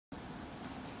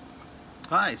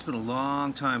Hi, it's been a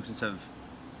long time since I've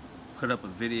put up a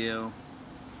video.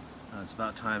 It's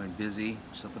about time and busy.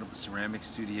 Just opened up a ceramic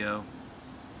studio,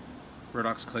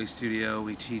 Redox Clay Studio.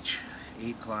 We teach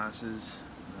 8 classes,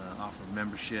 offer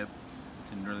membership.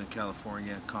 It's in Northern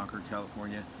California, Concord,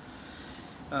 California.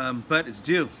 But it's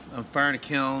due. I'm firing a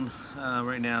kiln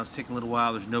right now. It's taking a little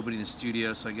while. There's nobody in the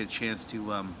studio, so I get a chance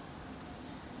to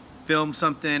film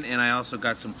something, and I also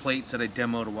got some plates that I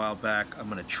demoed a while back. I'm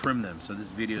going to trim them, so this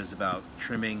video is about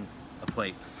trimming a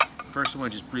plate. First, I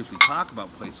want to just briefly talk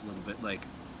about plates a little bit, like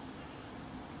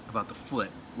about the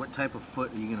foot. What type of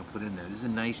foot are you going to put in there? This is a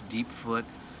nice deep foot.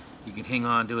 You can hang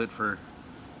on to it for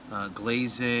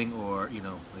glazing, or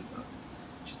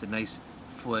just a nice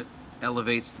foot.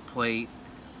 Elevates the plate,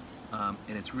 and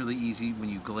it's really easy when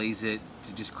you glaze it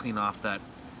to just clean off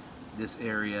this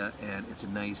area, and it's a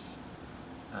nice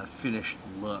finished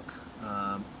look.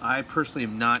 I personally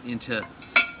am not into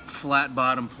flat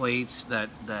bottom plates that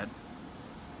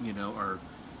are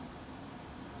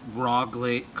raw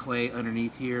clay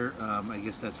underneath here. I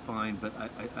guess that's fine, but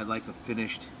I like a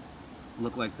finished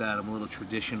look like that. I'm a little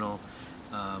traditional.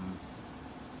 I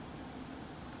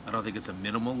don't think it's a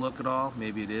minimal look at all.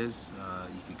 Maybe it is.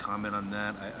 You can comment on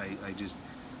that. I just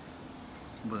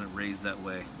wasn't raised that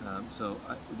way.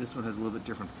 This one has a little bit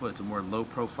different foot. It's a more low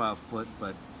profile foot,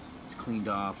 but it's cleaned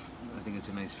off. I think it's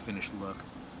a nice finished look.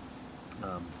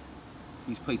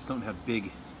 These plates don't have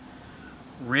big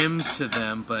rims to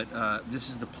them, but this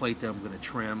is the plate that I'm going to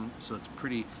trim, so it's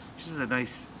pretty. This is a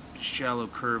nice shallow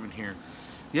curve in here.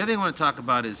 The other thing I want to talk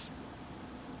about is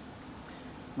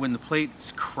when the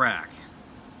plates crack.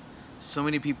 So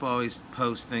many people always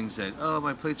post things that, oh,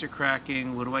 my plates are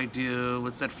cracking, what do I do,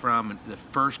 what's that from? And the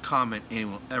first comment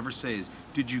anyone will ever say is,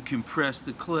 did you compress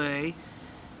the clay?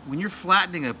 When you're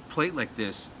flattening a plate like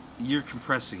this, you're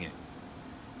compressing it.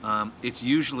 It's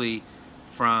usually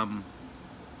from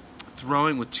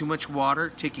throwing with too much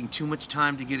water, taking too much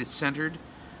time to get it centered,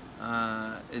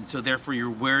 and so therefore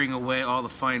you're wearing away all the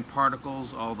fine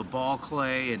particles, all the ball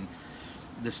clay, and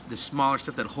the smaller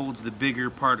stuff that holds the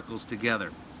bigger particles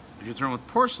together. If you're throwing with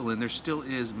porcelain, there still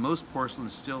is, most porcelains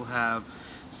still have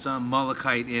some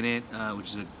malachite in it, which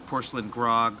is a porcelain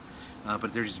grog,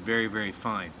 but they're just very, very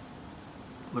fine.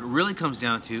 What it really comes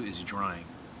down to is drying.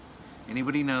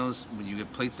 Anybody knows when you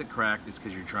get plates that crack, it's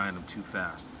because you're drying them too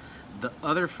fast. The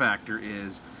other factor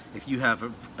is if you have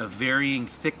a varying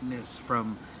thickness,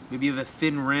 from maybe you have a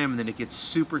thin rim and then it gets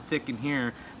super thick in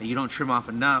here and you don't trim off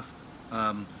enough,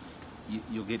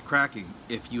 you'll get cracking.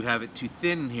 If you have it too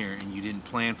thin in here and you didn't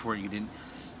plan for it, you didn't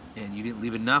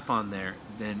leave enough on there,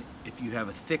 then if you have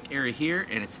a thick area here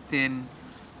and it's thin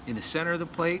in the center of the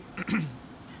plate,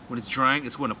 when it's drying,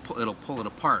 it's when it'll pull it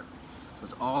apart. So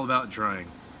it's all about drying.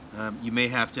 You may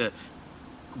have to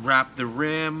wrap the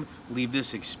rim, leave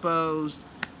this exposed.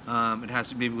 It has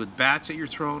to be maybe with bats that you're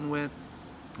throwing with.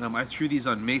 I threw these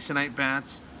on masonite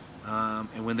bats,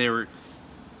 and when they were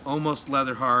almost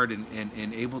leather hard and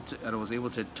I was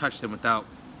able to touch them without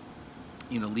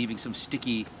leaving some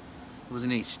sticky, there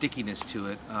wasn't any stickiness to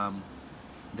it,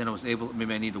 then I was able,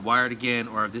 maybe I need to wire it again,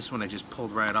 or this one I just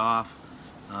pulled right off.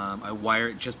 I wire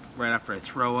it just right after I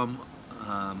throw them,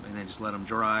 and then just let them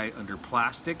dry under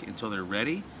plastic until they're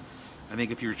ready. I think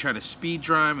if you're trying to speed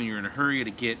dry them and you're in a hurry to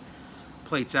get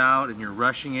plates out and you're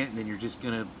rushing it, then you're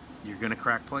gonna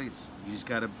crack plates. You just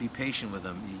gotta be patient with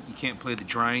them. You can't play the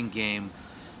drying game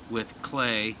with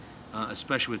clay,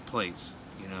 especially with plates.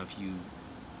 If you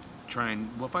try and,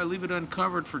 well, if I leave it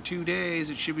uncovered for 2 days,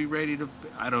 it should be ready to,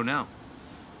 I don't know.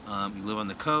 You live on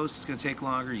the coast, it's going to take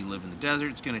longer. You live in the desert,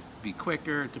 it's going to be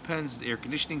quicker. It depends. The air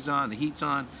conditioning's on, the heat's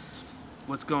on.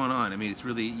 What's going on? I mean, it's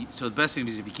really, so the best thing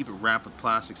is if you keep it wrapped with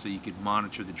plastic so you could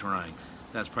monitor the drying.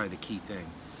 That's probably the key thing.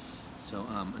 So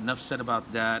enough said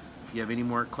about that. If you have any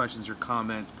more questions or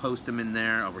comments, post them in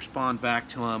there. I'll respond back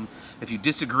to them. If you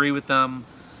disagree with them,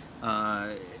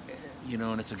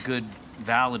 and it's a good,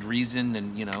 valid reason,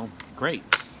 then great.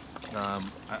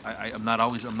 I'm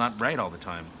not right all the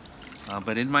time.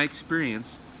 But in my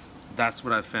experience, that's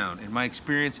what I've found. And my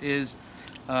experience is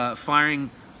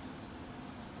firing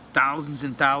thousands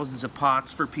and thousands of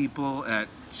pots for people at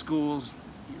schools,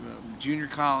 junior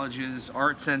colleges,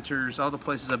 art centers, all the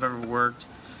places I've ever worked.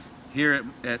 Here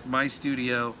at my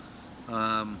studio,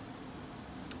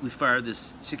 we fire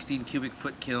this 16 cubic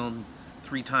foot kiln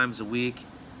 3 times a week.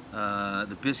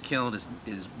 The bisque kiln is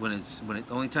the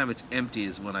only time it's empty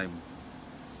is when I'm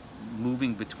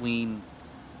moving the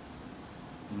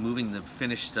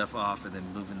finished stuff off and then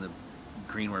moving the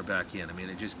greenware back in. I mean,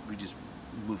 we just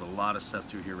move a lot of stuff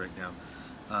through here right now.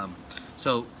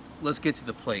 So let's get to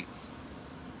the plate.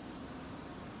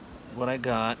 what I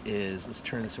got is, let's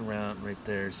turn this around right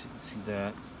there so you can see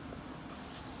that,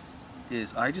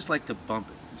 is I just like to bump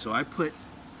it. So I'll put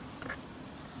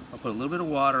a little bit of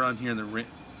water on here in the rim,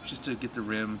 just to get the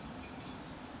rim,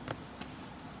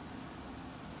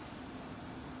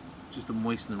 just to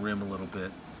moisten the rim a little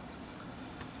bit.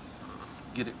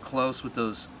 Get it close with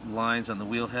those lines on the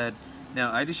wheel head.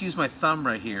 Now I just use my thumb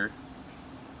right here,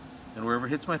 and wherever it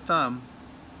hits my thumb,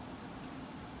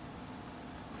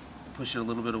 push it a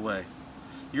little bit away.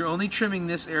 You're only trimming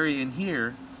this area in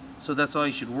here, so that's all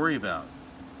you should worry about.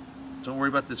 Don't worry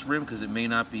about this rim because it may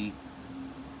not be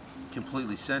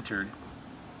completely centered.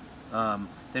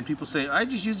 Then people say, I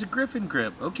just use a Griffin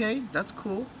grip. Okay, that's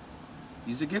cool.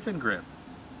 Use a Griffin grip.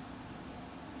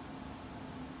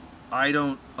 I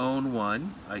don't own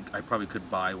one. I probably could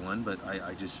buy one, but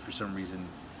I just, for some reason,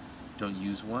 don't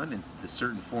use one. And the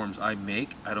certain forms I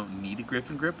make, I don't need a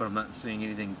Griffin grip, but I'm not saying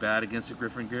anything bad against a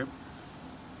Griffin grip.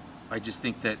 I just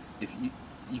think that if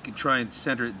you can try and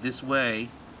center it this way,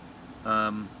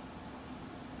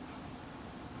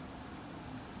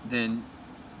 then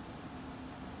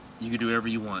you can do whatever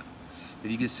you want.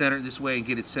 If you can center it this way and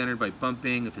get it centered by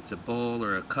bumping, if it's a bowl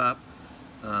or a cup,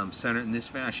 center it in this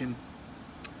fashion.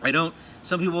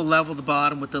 Some people level the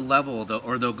bottom with the level,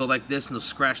 or they'll go like this and they'll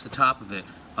scratch the top of it.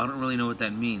 I don't really know what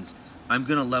that means. I'm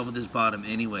gonna level this bottom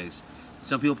anyways.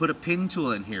 Some people put a pin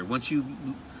tool in here. Once you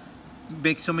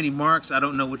make so many marks, I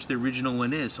don't know which the original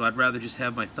one is, so I'd rather just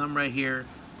have my thumb right here,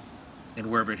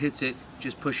 and wherever it hits it,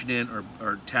 just push it in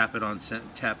or tap it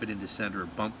into center, or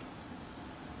bump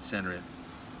center it.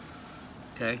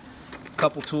 Okay, a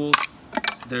couple tools.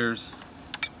 There's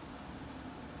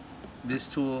this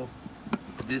tool,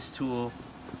 this tool.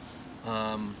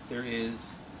 There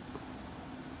is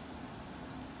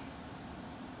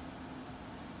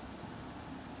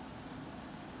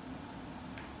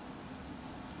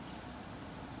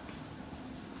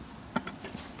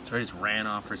sorry, I just ran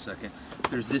off for a second.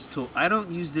 There's this tool. I don't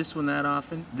use this one that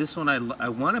often. This one I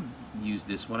want to use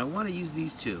this one. I want to use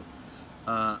these two.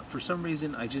 For some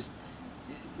reason I just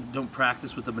don't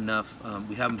practice with them enough.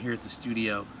 We have them here at the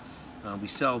studio. We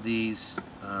sell these.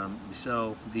 We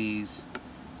sell these.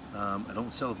 I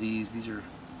don't sell these. These are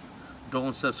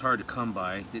Dolan stuff's hard to come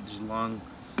by. There's long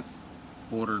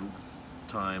order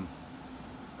time.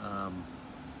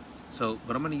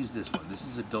 But I'm going to use this one. This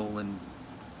is a Dolan.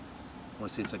 I want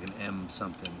to say it's like an M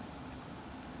something.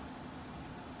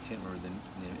 I can't remember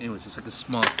the name. Anyways, it's like a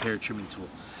small hair trimming tool.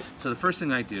 So the first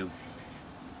thing I do,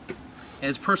 and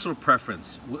it's personal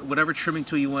preference. Whatever trimming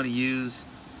tool you want to use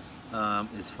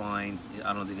is fine.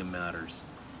 I don't think it matters.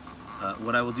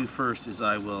 What I will do first is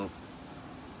I will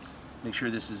make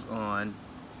sure this is on.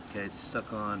 Okay, it's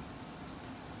stuck on.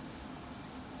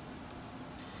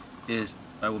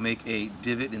 I will make a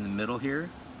divot in the middle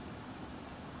here.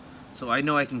 So I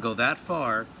know I can go that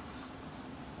far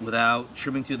without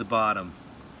trimming through the bottom.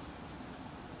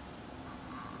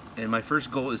 And my first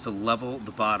goal is to level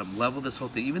the bottom, level this whole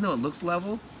thing. Even though it looks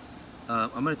level,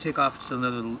 I'm going to take off just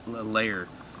another layer.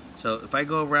 So if I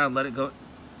go around, let it go,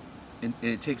 and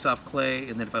it takes off clay,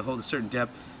 and then if I hold a certain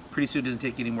depth, pretty soon it doesn't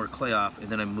take any more clay off, and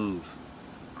then I move.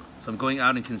 So I'm going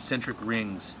out in concentric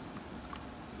rings.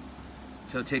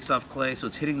 So it takes off clay, so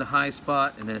it's hitting the high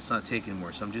spot, and then it's not taking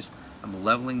anymore. So I'm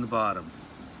leveling the bottom.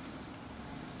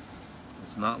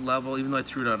 It's not level, even though I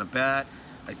threw it on a bat.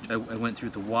 I went through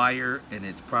the wire, and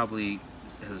it's probably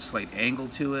has a slight angle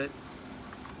to it.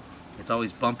 It's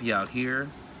always bumpy out here.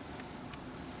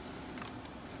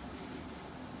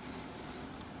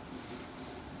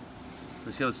 So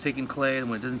see how it's taking clay, and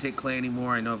when it doesn't take clay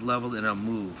anymore, I know I've leveled, and I'll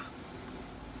move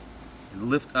and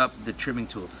lift up the trimming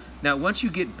tool. Now, once you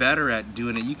get better at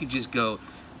doing it, you can just go,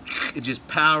 just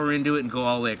power into it and go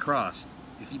all the way across.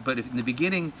 But if in the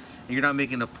beginning and you're not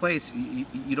making enough plates,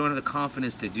 you don't have the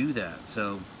confidence to do that.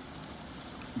 So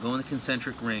go in the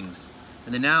concentric rings.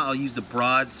 And then now I'll use the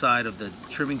broad side of the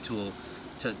trimming tool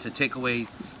to take away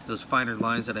those finer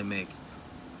lines that I make.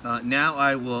 Now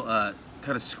I will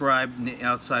kind of scribe the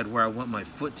outside where I want my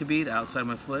foot to be, the outside of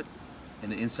my foot,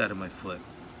 and the inside of my foot.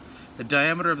 The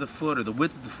diameter of the foot, or the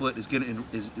width of the foot,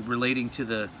 is relating to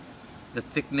the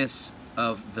thickness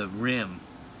of the rim.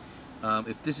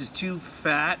 If this is too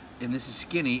fat and this is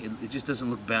skinny, it just doesn't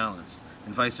look balanced,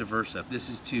 and vice versa. If this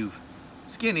is too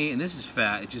skinny and this is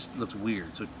fat, it just looks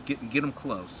weird. So get them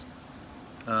close.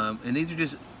 And these are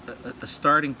just a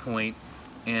starting point,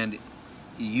 and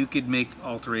you could make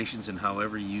alterations in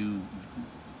however you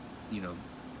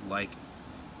like,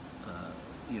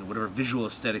 whatever visual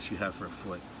aesthetics you have for a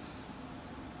foot.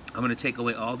 I'm going to take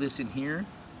away all this in here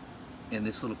and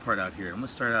this little part out here. I'm going to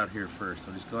start out here first.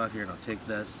 I'll just go out here and I'll take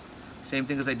this. Same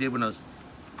thing as I did when I was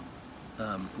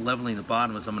leveling the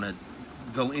bottom is I'm going to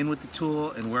go in with the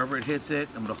tool, and wherever it hits it,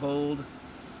 I'm going to hold.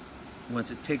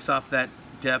 Once it takes off that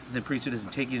depth, and then pretty soon it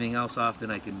doesn't take anything else off,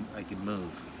 then I can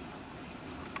move.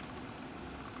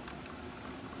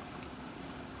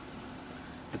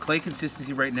 The clay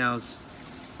consistency right now is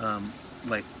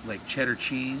like cheddar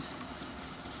cheese,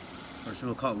 or some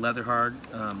people call it leather hard.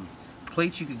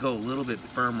 Plates you could go a little bit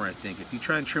firmer, I think. If you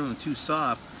try and trim them too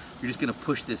soft, you're just going to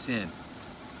push this in.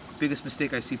 Biggest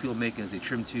mistake I see people making is they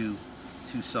trim too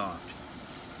soft.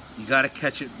 You got to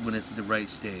catch it when it's the right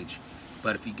stage.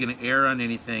 But if you're going to err on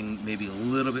anything, maybe a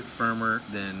little bit firmer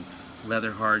than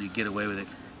leather hard, you get away with it.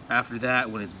 After that,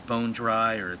 when it's bone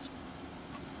dry, or it's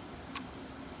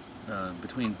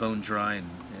between bone dry and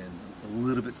a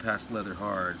little bit past leather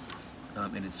hard,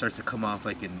 and it starts to come off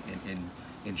like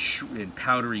in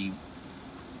powdery,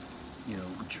 you know,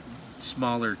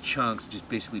 smaller chunks, just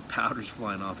basically powders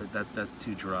flying off it. That's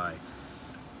too dry.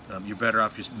 You're better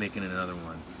off just making another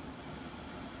one.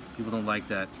 People don't like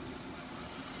that.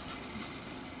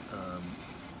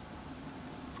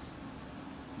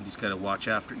 You just gotta watch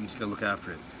after it. You just gotta look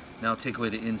after it. Now take away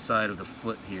the inside of the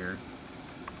foot here.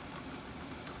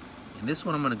 And this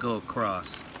one I'm gonna go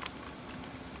across.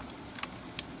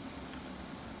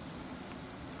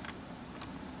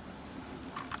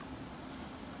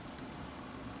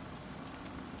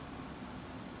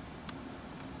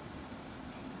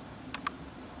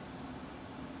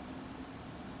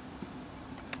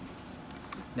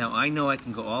 Now I know I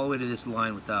can go all the way to this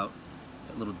line without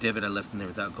that little divot I left in there,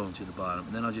 without going to the bottom.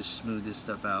 And then I'll just smooth this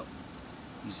stuff out,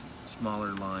 these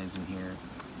smaller lines in here.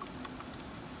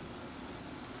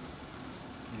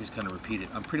 You just kind of repeat it.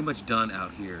 I'm pretty much done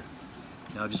out here.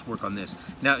 Now I'll just work on this.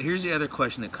 Now here's the other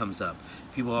question that comes up.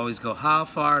 People always go, how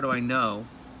far do I know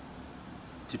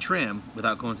to trim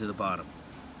without going to the bottom?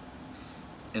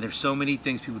 And there's so many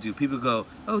things people do. People go,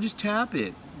 oh, just tap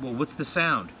it. Well, what's the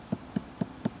sound?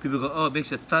 People go, oh, it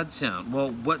makes a thud sound. Well,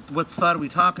 what thud are we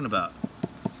talking about?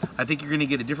 I think you're going to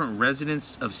get a different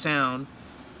resonance of sound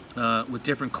with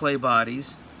different clay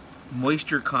bodies.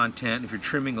 Moisture content, if you're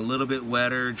trimming a little bit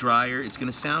wetter, drier, it's going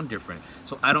to sound different.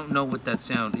 So I don't know what that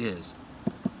sound is.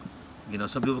 You know,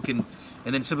 some people can,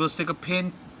 and then some people stick a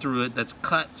pin through it that's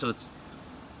cut, so it's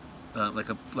like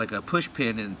a push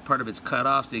pin, and part of it's cut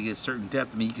off, so you get a certain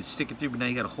depth. I mean, you can stick it through, but now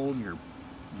you got a hole in your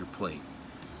plate.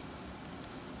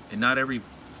 And not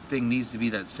everything needs to be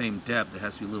that same depth. It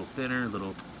has to be a little thinner, a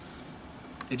little.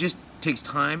 It just takes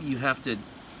time. You have to.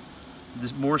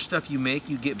 The more stuff you make,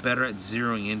 you get better at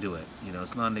zeroing into it. You know,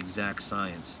 it's not an exact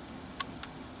science.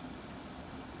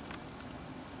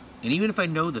 And even if I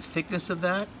know the thickness of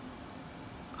that,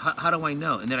 how do I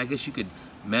know? And then I guess you could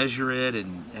measure it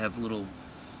and have little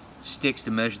sticks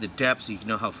to measure the depth so you can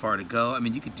know how far to go. I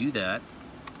mean, you could do that.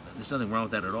 There's nothing wrong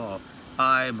with that at all.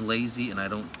 I'm lazy and I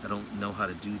don't know how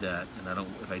to do that. And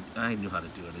I knew how to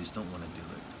do it, I just don't want to do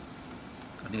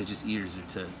it. I think it's just easier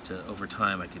to over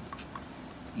time I could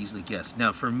easily guess.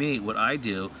 Now for me, what I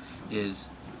do is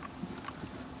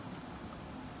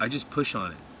I just push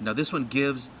on it. Now this one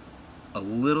gives a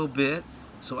little bit,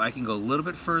 so I can go a little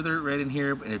bit further right in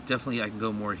here, and it definitely I can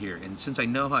go more here. And since I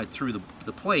know how I threw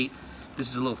the plate, this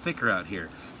is a little thicker out here.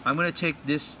 I'm going to take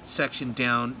this section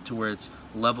down to where it's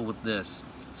level with this.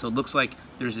 So it looks like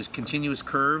there's this continuous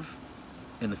curve,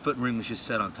 and the foot ring was just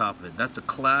set on top of it. That's a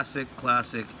classic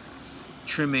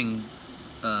trimming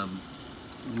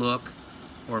look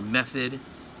or method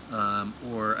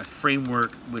or a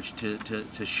framework which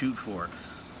to shoot for.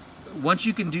 Once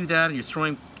you can do that and you're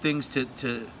throwing things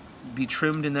to be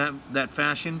trimmed in that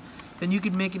fashion, then you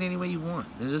can make it any way you want.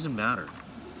 It doesn't matter.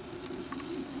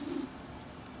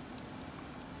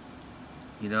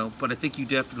 You know, but I think you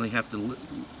definitely have to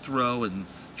throw and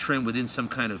trim within some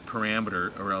kind of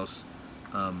parameter, or else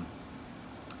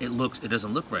it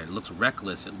doesn't look right. It looks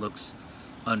reckless. It looks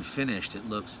unfinished. It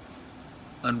looks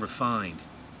unrefined.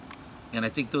 And I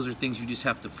think those are things you just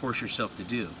have to force yourself to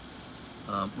do.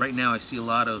 Right now, I see a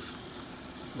lot of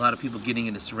people getting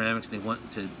into ceramics. They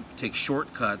want to take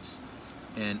shortcuts,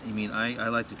 and I mean, I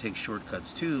like to take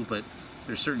shortcuts too, but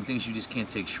there's certain things you just can't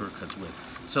take shortcuts with.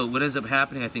 So what ends up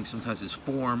happening, I think, sometimes is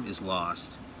form is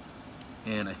lost.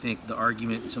 And I think the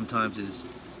argument sometimes is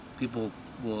people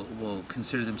will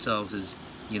consider themselves as,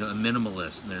 you know, a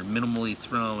minimalist, and they're minimally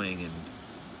throwing, and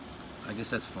I guess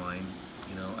that's fine.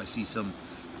 You know, I see some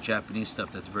Japanese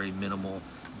stuff that's very minimal,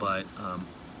 but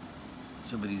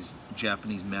some of these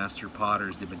Japanese master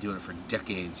potters, they've been doing it for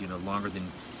decades, you know, longer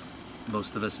than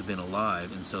most of us have been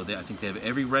alive, and so I think they have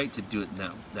every right to do it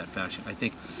in that fashion. I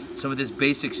think some of this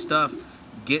basic stuff,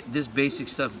 get this basic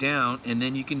stuff down, and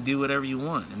then you can do whatever you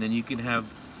want, and then you can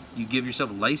you give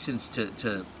yourself license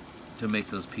to to make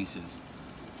those pieces.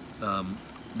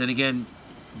 Then again,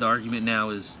 the argument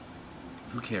now is,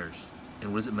 who cares?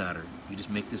 And what does it matter? You just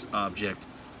make this object,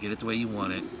 get it the way you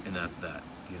want it, and that's that.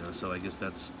 You know, so I guess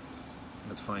that's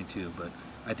fine too. But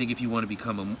I think if you want to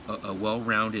become a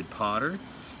well-rounded potter,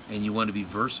 and you want to be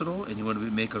versatile, and you want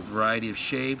to make a variety of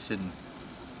shapes, and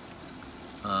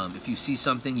if you see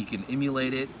something, you can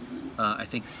emulate it. I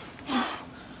think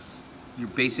your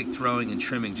basic throwing and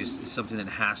trimming just is something that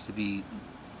has to be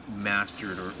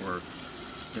mastered, or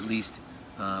at least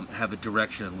have a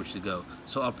direction on which to go.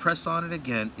 So I'll press on it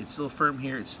again. It's still firm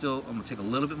here. It's still, I'm gonna take a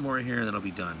little bit more here and then I'll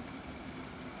be done.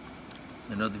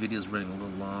 I know the video is running a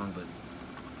little long, but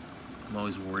I'm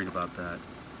always worried about that.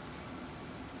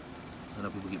 I know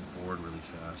people get bored really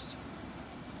fast.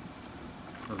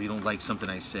 Or if you don't like something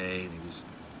I say, they just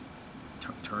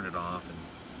turn it off, and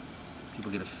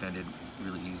people get offended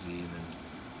really easy, and then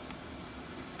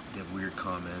they have weird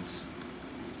comments.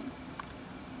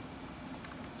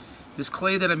 This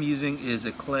clay that I'm using is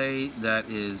a clay that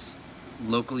is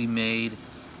locally made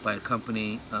by a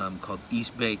company called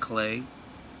East Bay Clay.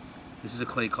 This is a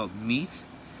clay called Meath,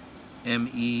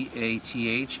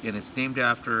 M-E-A-T-H, and it's named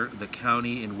after the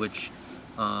county in which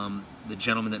the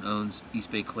gentleman that owns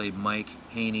East Bay Clay, Mike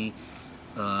Haney,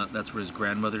 that's where his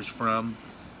grandmother's from,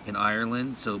 in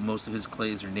Ireland. So most of his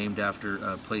clays are named after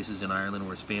places in Ireland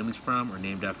where his family's from, or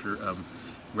named after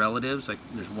relatives. Like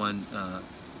there's one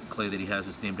clay that he has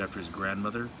that's named after his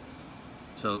grandmother.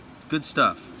 So good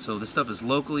stuff. So this stuff is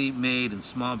locally made in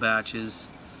small batches,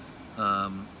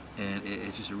 and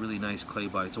it's just a really nice clay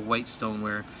body. It's a white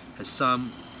stoneware, has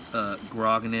some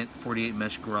grog in it, 48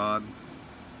 mesh grog,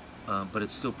 but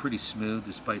it's still pretty smooth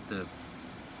despite the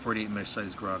 48 mesh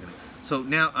size grog in it. So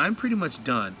now I'm pretty much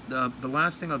done. The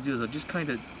last thing I'll do is I'll just kind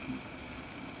of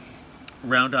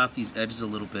round off these edges a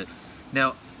little bit.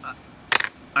 Now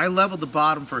I leveled the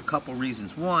bottom for a couple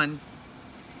reasons. One,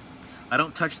 I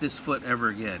don't touch this foot ever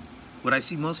again. What I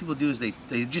see most people do is they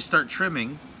just start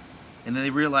trimming, and then they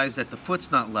realize that the foot's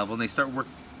not level, and they start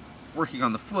working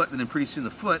on the foot, and then pretty soon the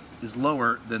foot is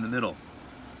lower than the middle.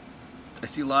 I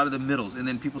see a lot of the middles, and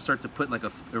then people start to put like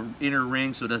a inner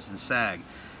ring so it doesn't sag.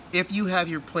 If you have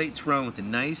your plate thrown with a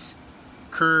nice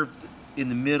curve in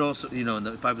the middle, so you know,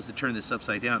 if I was to turn this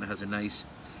upside down, it has a nice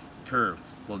curve.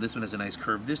 Well, this one has a nice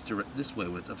curve this way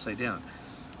when it's upside down.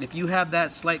 If you have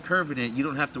that slight curve in it, you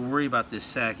don't have to worry about this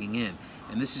sagging in.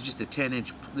 And this is just a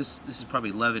 10-inch. This is probably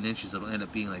 11 inches. It'll end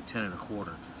up being like 10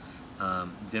 1/4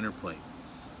 dinner plate.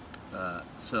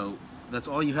 So that's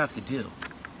all you have to do.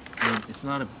 And it's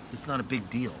not a big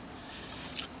deal.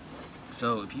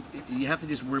 So if you have to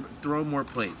just throw more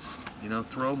plates. You know,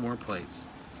 throw more plates.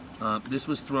 This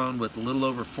was thrown with a little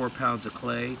over 4 pounds of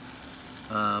clay.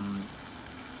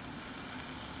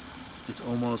 It's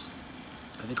almost,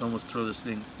 I think almost throw this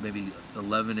thing maybe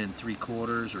 11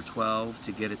 3/4 or 12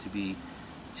 to get it to be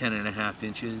 10 1/2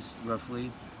 inches roughly.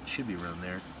 It should be around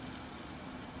there.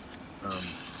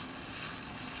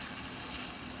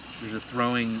 There's a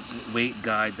throwing weight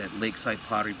guide that Lakeside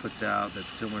Pottery puts out that's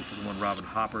similar to the one Robin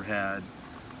Hopper had,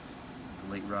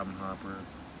 the late Robin Hopper.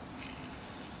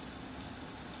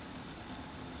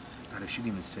 God, I shouldn't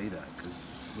even say that, because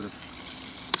what if...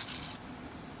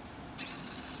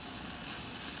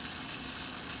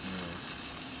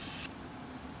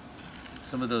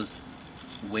 some of those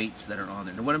weights that are on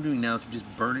there. Now what I'm doing now is just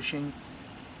burnishing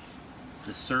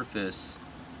the surface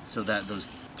so that those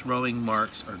throwing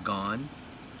marks are gone.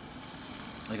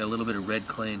 Like a little bit of red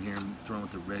clay in here, I'm throwing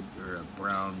with the red or a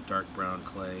brown, dark brown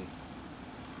clay.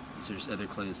 So there's other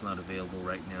clay that's not available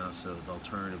right now, so the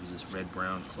alternative is this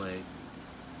red-brown clay.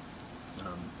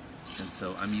 And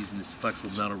so I'm using this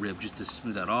flexible metal rib just to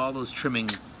smooth out all those trimming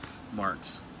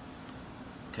marks.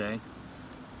 Okay?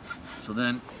 So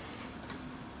then,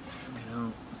 you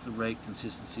know, it's the right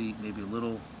consistency, maybe a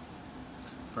little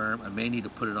firm. I may need to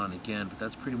put it on again, but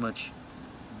that's pretty much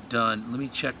done. Let me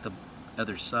check the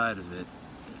other side of it,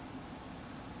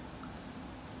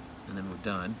 and then we're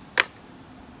done.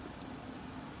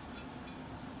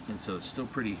 And so it's still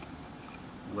pretty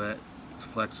wet, it's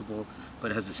flexible,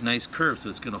 but it has this nice curve, so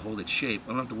it's going to hold its shape. I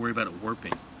don't have to worry about it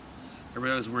warping.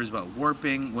 Everybody always worries about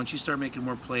warping. Once you start making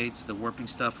more plates, the warping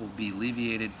stuff will be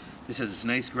alleviated. This has this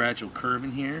nice gradual curve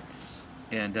in here,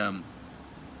 and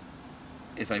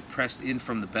if I pressed in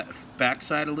from the back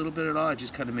side a little bit at all, I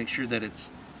just kind of make sure that it's,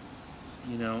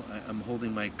 you know, I'm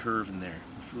holding my curve in there.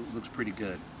 It looks pretty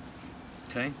good.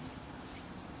 Okay?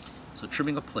 So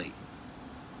trimming a plate.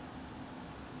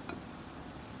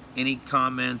 Any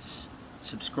comments,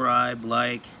 subscribe,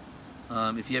 like.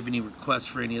 If you have any requests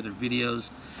for any other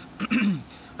videos,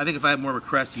 I think if I have more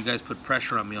requests, you guys put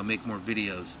pressure on me, I'll make more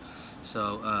videos.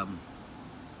 So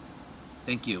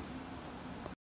Thank you.